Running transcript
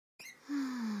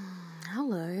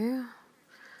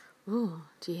Ooh,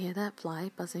 do you hear that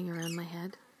fly buzzing around my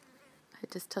head? I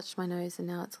just touched my nose and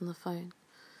now it's on the phone.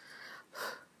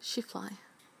 She fly.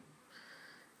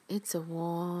 It's a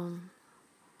warm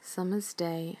summer's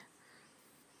day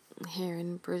here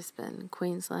in Brisbane,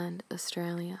 Queensland,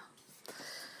 Australia.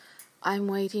 I'm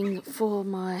waiting for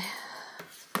my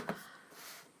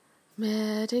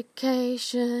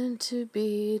medication to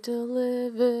be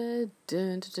delivered.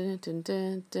 Dun, dun, dun,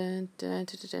 dun, dun, dun,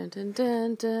 dun, dun,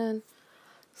 dun, dun.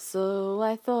 So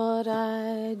I thought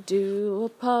I'd do a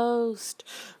post.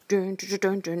 Dun, dun,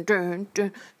 dun, dun, dun,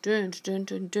 dun, dun, dun,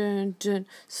 dun, dun, dun.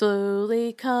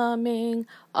 Slowly coming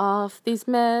off these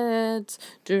meds.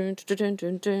 Dun, dun,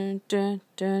 dun, dun, dun,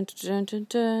 dun, dun, dun,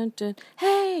 dun, dun.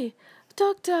 Hey,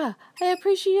 doctor, I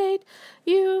appreciate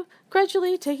you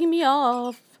gradually taking me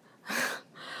off.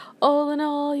 All in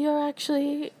all, you're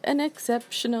actually an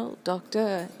exceptional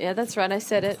doctor. Yeah, that's right, I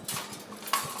said it.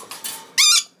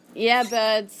 Yeah,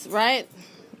 birds, right?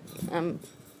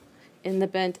 In the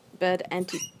bird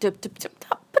anti...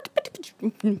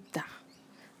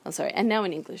 Oh, sorry, and now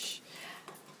in English.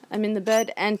 I'm in the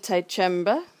bird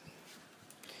anti-chamber.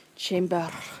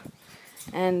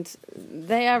 And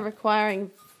they are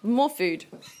requiring more food.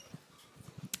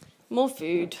 More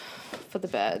food for the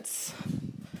birds.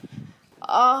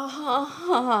 I'm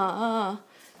hot.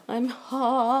 I'm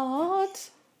hot.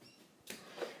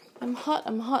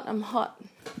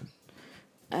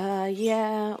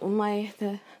 Yeah, on my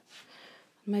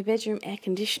bedroom air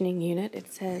conditioning unit,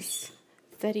 it says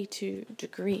 32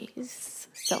 degrees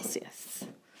Celsius.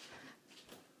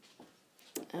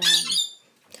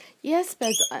 Yes,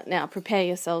 birds, now prepare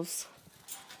yourselves.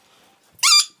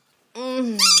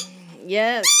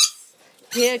 Yes,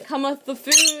 here cometh the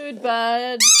food,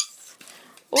 birds.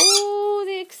 Oh,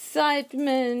 the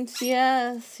excitement,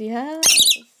 yes.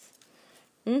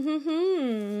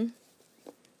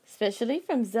 Especially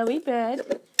from Zoe Bird.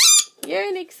 You're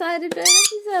an excited bird,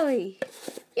 aren't you, Zoe?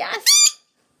 Yes!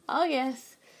 Oh,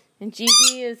 yes. And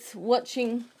GB is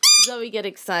watching Zoe get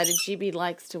excited. GB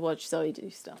likes to watch Zoe do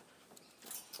stuff.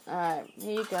 Alright,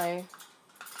 here you go.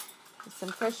 There's some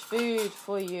fresh food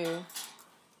for you,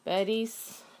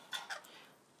 birdies.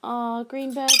 Oh,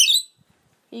 green bird.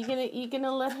 You gonna get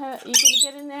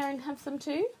in there and have some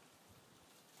too?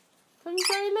 Can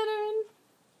Zoe let her in?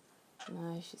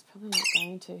 No, she's probably not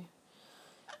going to.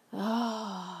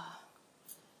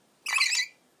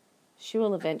 She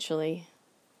will eventually.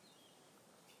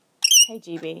 Hey,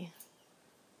 GB.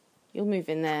 You'll move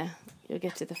in there. You'll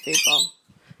get to the food bowl.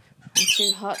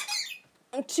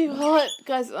 I'm too hot.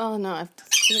 Guys, oh no, I've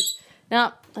too much.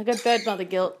 Now, I got bird mother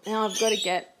guilt. Now I've got to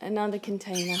get another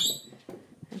container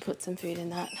and put some food in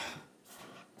that.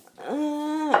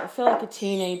 I feel like a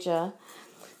teenager.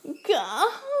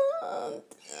 God.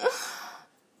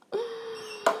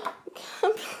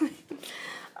 Come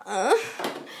on,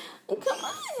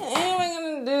 how am I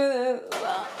going to do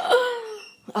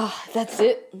this? That's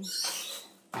it.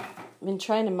 I've been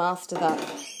trying to master that,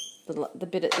 the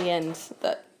bit at the end.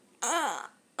 That.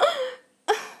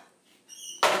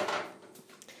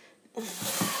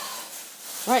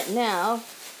 Right now,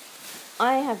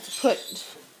 I have to put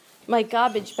my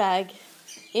garbage bag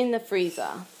in the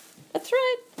freezer. That's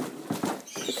right.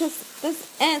 Because those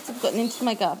ants have gotten into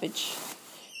my garbage.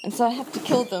 And so I have to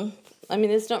kill them. I mean,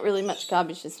 there's not really much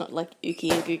garbage. It's not like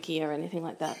ookie and gookie or anything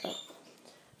like that. But,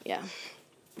 yeah.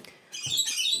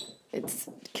 It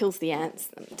kills the ants.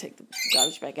 Then take the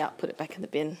garbage bag out, put it back in the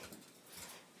bin.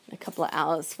 In a couple of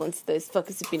hours, once those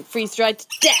fuckers have been freeze-dried to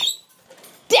death.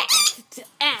 Death to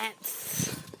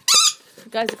ants. You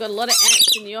guys have got a lot of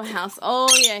ants in your house. Oh,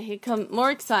 yeah, here comes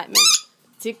more excitement.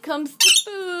 Here comes the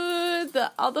food,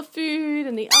 the other food,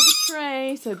 and the other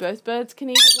tray, so both birds can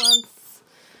eat at once.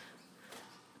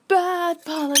 Bird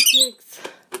politics.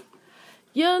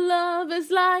 Your love is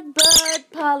like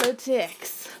bird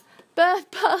politics.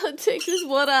 Bird politics is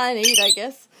what I need, I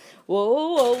guess.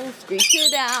 Whoa, whoa, screech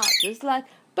it out, just like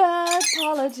bird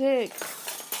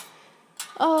politics.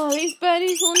 Oh, these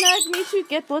birdies will nag me to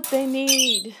get what they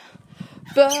need.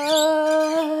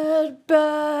 Bird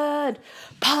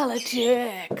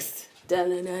politics.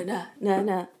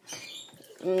 Da-na-na-na-na-na.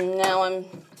 Now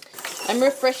I'm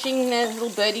refreshing the little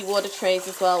birdie water trays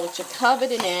as well, which are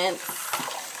covered in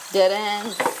ants.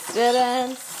 Dead-ants,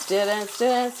 dead-ants, dead-ants,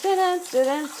 dead-ants, dead-ants,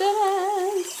 dead-ants,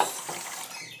 dead-ants.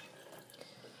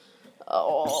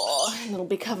 Oh, it'll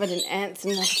be covered in ants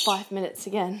in like 5 minutes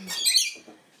again.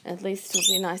 At least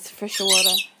it'll be nice, fresher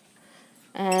water.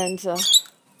 And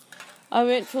I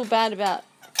won't feel bad about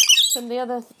some of the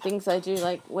other things I do,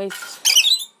 like waste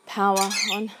power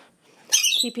on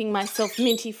keeping myself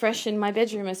minty fresh in my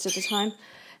bedroom most of the time.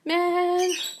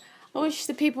 Man, I wish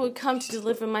the people would come to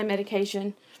deliver my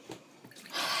medication.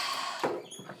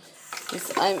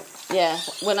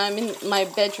 When I'm in my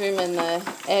bedroom and the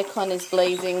aircon is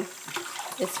blazing,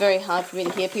 it's very hard for me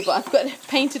to hear people. I've got it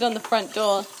painted on the front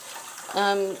door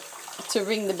to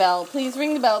ring the bell. Please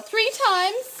ring the bell 3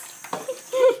 times.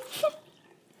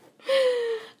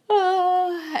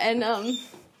 And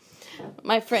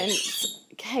my friends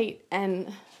Kate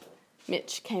and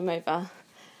Mitch came over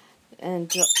and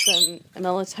dropped some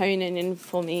melatonin in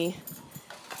for me,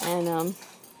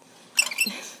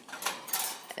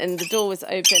 and the door was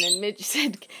open, and Mitch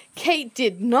said, "Kate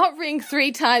did not ring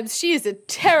 3 times. She is a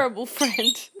terrible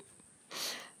friend."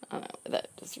 I don't know,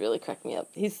 that just really cracked me up.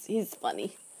 He's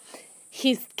funny.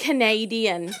 He's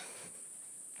Canadian.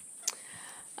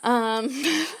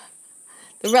 The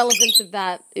relevance of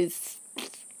that is,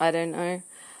 I don't know.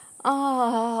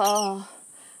 I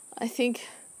think,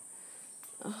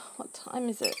 what time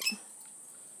is it?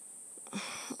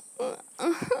 I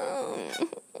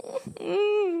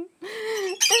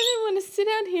don't want to sit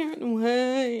out here and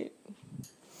wait.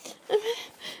 I'm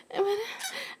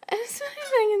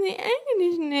sitting in the air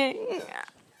conditioning.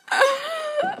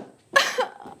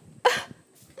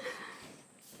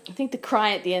 I think the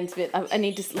cry at the end of it, I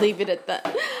need to leave it at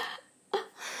that.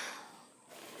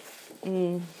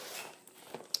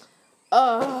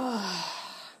 I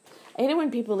hate it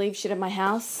when people leave shit at my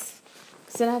house,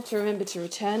 because then I have to remember to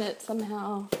return it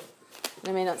somehow.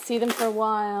 I may not see them for a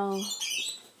while.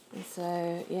 And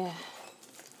so, yeah.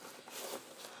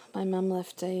 My mum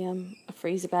left a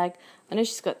freezer bag. I know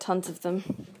she's got tons of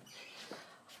them.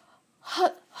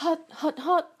 Hot, hot, hot,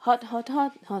 hot, hot, hot,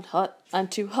 hot, hot, hot. I'm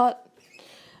too hot.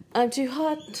 I'm too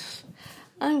hot.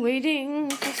 I'm waiting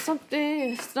for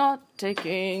something. It's not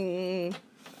taking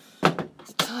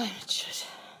the time it should.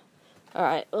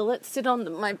 Alright, well, let's sit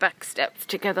on my back steps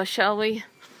together, shall we?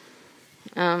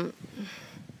 I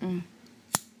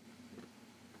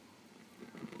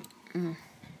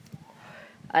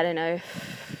don't know.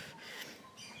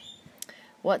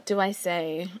 What do I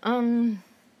say?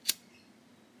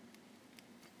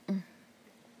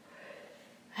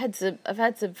 I've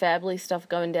had some family stuff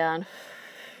going down.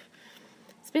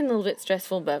 It's been a little bit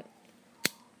stressful, but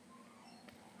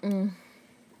I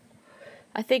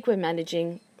think we're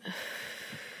managing.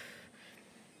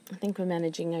 I think we're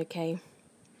managing okay.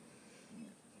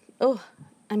 Oh,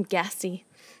 I'm gassy.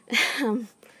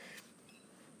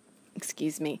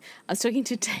 Excuse me. I was talking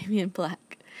to Damien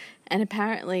Black, and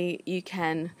apparently you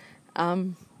can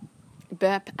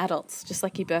burp adults just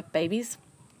like you burp babies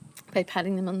by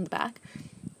patting them on the back.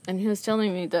 And he was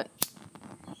telling me that,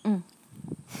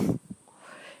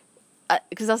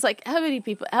 because I was like, how many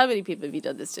people have you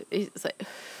done this to? He's like,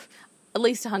 at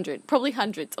least 100, probably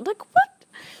hundreds. I'm like, what?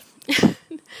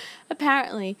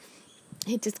 Apparently,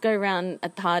 he'd just go around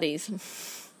at parties,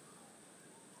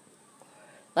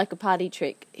 like a party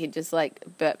trick. He'd just like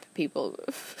burp people.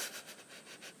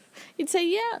 He'd say,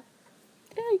 yeah,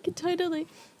 you could totally.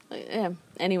 Yeah.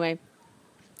 Anyway,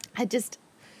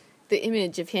 the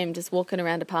image of him just walking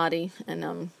around a party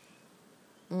and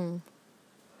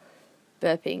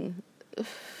burping.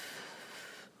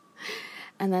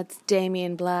 And that's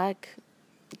Damien Black.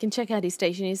 You can check out his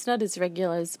station. He's not as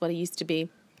regular as what he used to be.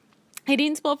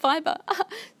 18 Sport Fiber.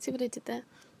 See what I did there?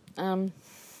 But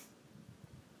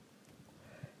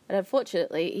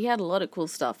unfortunately, he had a lot of cool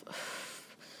stuff.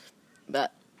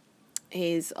 But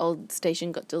his old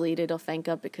station got deleted off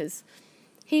Anchor because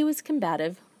he was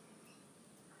combative.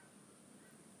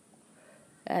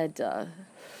 And,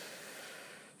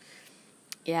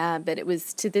 yeah, but it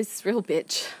was to this real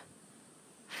bitch.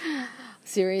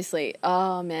 Seriously.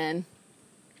 Oh, man.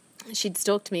 She'd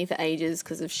stalked me for ages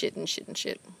because of shit and shit and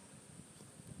shit.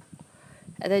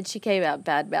 And then she came out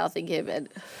bad-mouthing him, and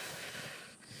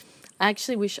I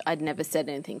actually wish I'd never said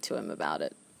anything to him about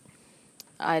it.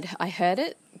 I heard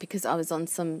it because I was on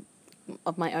some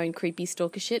of my own creepy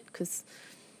stalker shit, because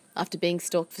after being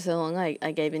stalked for so long,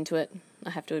 I gave into it, I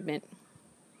have to admit.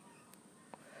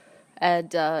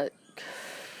 And I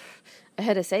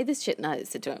heard her say this shit, and I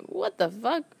said to him, what the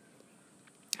fuck?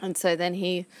 And so then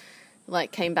he,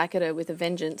 like, came back at her with a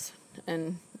vengeance,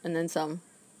 and then some.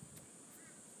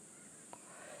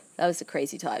 That was a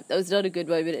crazy time. That was not a good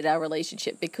moment in our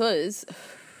relationship, because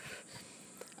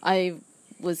I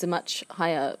was a much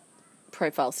higher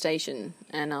profile station,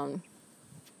 and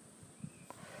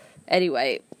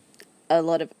anyway,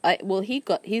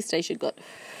 his station got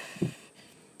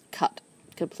cut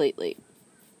completely,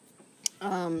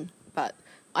 but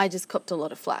I just copped a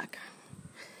lot of flack,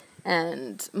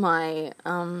 and my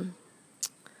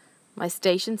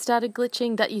station started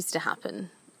glitching. That used to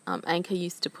happen. Anchor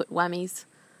used to put whammies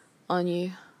on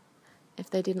you, if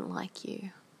they didn't like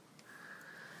you.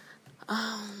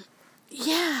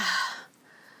 Yeah.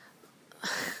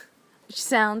 Which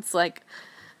sounds like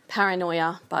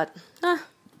paranoia, but,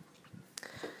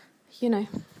 you know,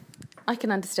 I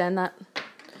can understand that.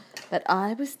 But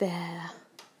I was there.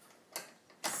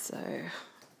 So,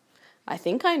 I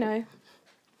think I know.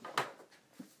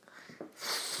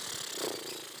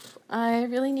 I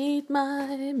really need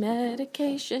my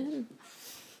medication.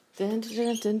 Dun,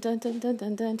 dun, dun, dun, dun, dun,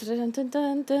 dun, dun, dun, dun,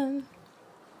 dun, dun.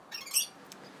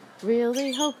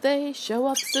 Really hope they show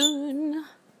up soon.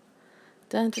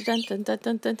 Dun, dun, dun, dun,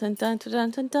 dun, dun, dun, dun, dun,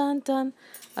 dun, dun, dun.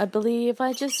 I believe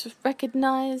I just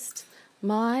recognized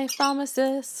my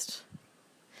pharmacist.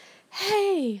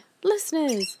 Hey,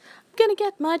 listeners, I'm gonna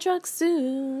get my drugs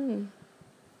soon.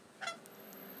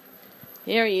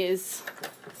 Here he is.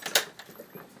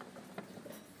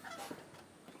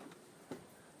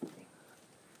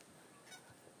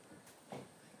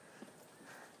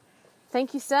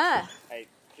 Thank you, sir. Hey,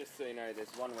 just so you know,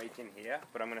 there's 1 week in here,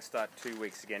 but I'm going to start 2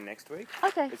 weeks again next week.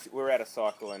 Okay. We're out of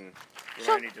cycle and we're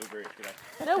Sure. only delivery today.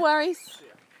 No worries.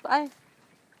 Bye.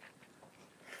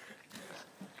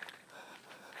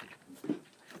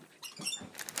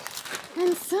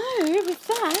 And so, with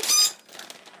that,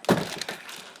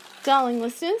 darling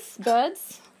listeners,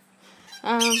 birds,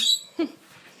 I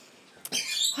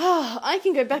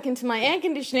can go back into my air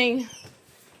conditioning.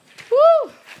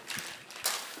 Woo!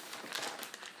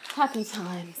 Happy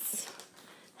times.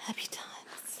 Happy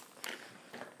times.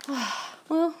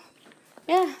 Well,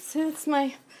 yeah, so that's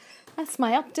my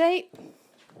update.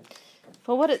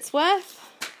 For what it's worth.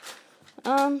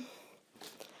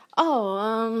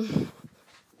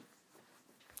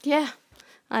 Yeah,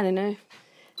 I don't know.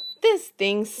 There's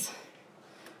things,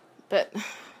 but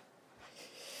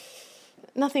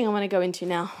nothing I want to go into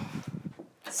now.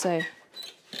 So,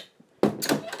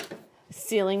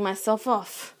 sealing myself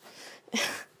off.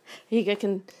 You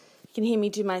can hear me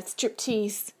do my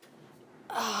striptease.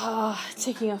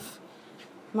 Taking off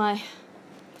my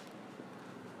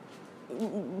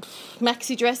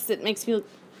maxi dress that makes me look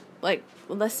like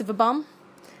less of a bum,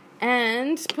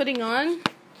 and putting on.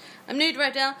 I'm nude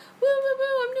right now. Woo, woo,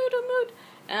 woo, I'm nude.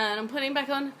 And I'm putting back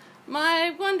on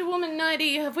my Wonder Woman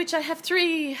nightie, of which I have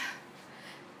 3.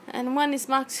 And one is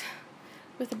marked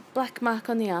with a black mark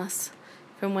on the ass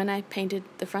from when I painted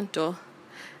the front door.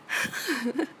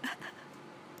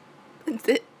 That's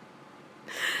it.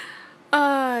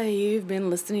 You've been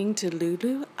listening to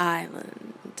Lulu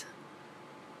Island.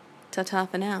 Ta-ta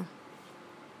for now.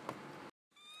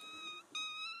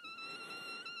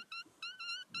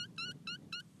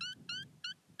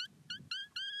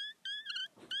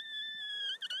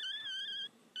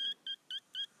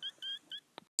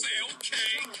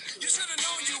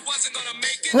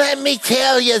 Let me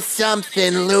tell you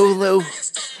something, Lulu.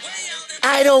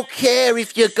 I don't care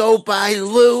if you go by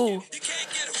Lou.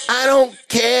 I don't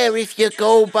care if you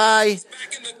go by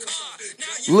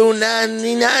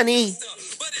Lunani Nani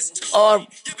or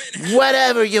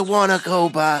whatever you want to go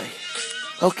by.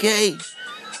 Okay?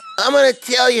 I'm going to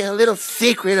tell you a little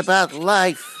secret about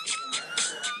life.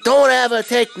 Don't ever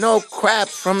take no crap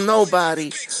from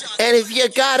nobody. And if you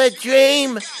got a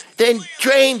dream, then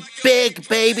dream big,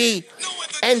 baby.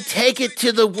 And take it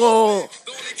to the wall.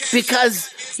 Because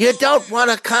you don't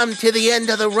want to come to the end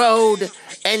of the road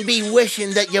and be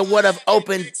wishing that you would have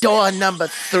opened door number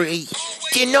 3.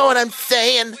 Do you know what I'm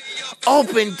saying?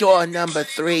 Open door number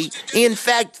 3. In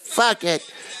fact, fuck it.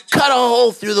 Cut a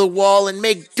hole through the wall and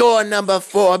make door number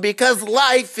 4, because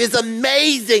life is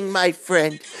amazing, my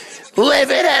friend.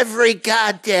 Live it every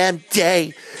goddamn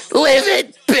day. Live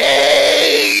it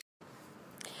big!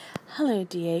 Hello,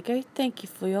 Diego. Thank you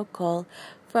for your call.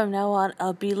 From now on,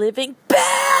 I'll be living big!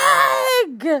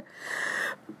 Big!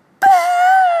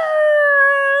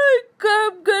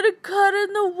 I'm gonna cut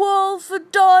in the wall for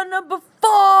door number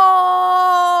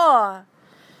 4!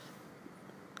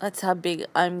 That's how big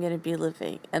I'm gonna be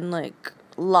living. And, like,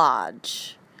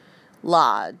 large.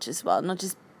 Large as well. Not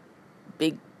just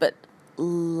big, but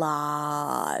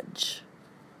large.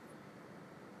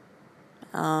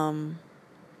 No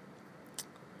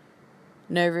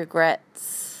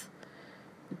regrets.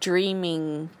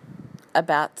 Dreaming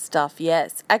about stuff.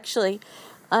 Yes, actually,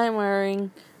 I'm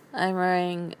wearing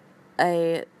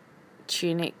a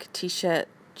tunic, t-shirt,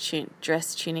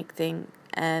 dress tunic thing,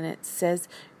 and it says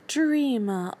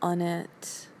dreamer on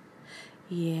it.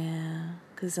 Yeah,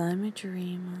 'cause I'm a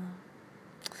dreamer.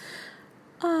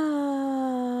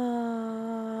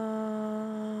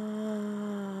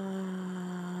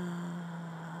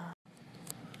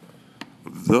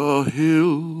 The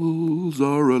hills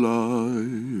are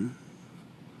alive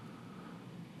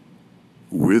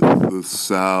with the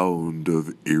sound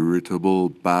of irritable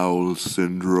bowel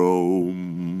syndrome.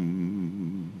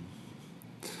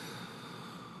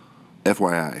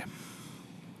 FYI,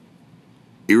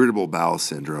 irritable bowel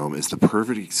syndrome is the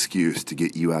perfect excuse to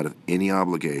get you out of any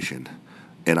obligation,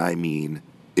 and I mean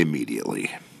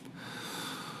immediately.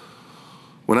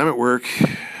 When I'm at work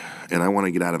and I want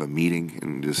to get out of a meeting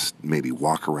and just maybe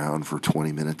walk around for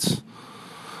 20 minutes,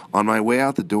 on my way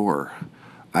out the door,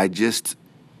 I just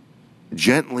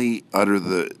gently utter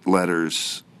the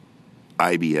letters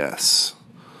IBS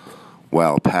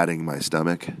while patting my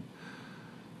stomach,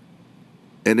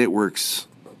 and it works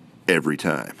every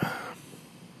time.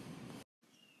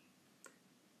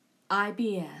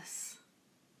 IBS.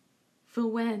 For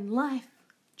when life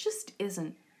just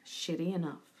isn't shitty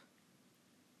enough.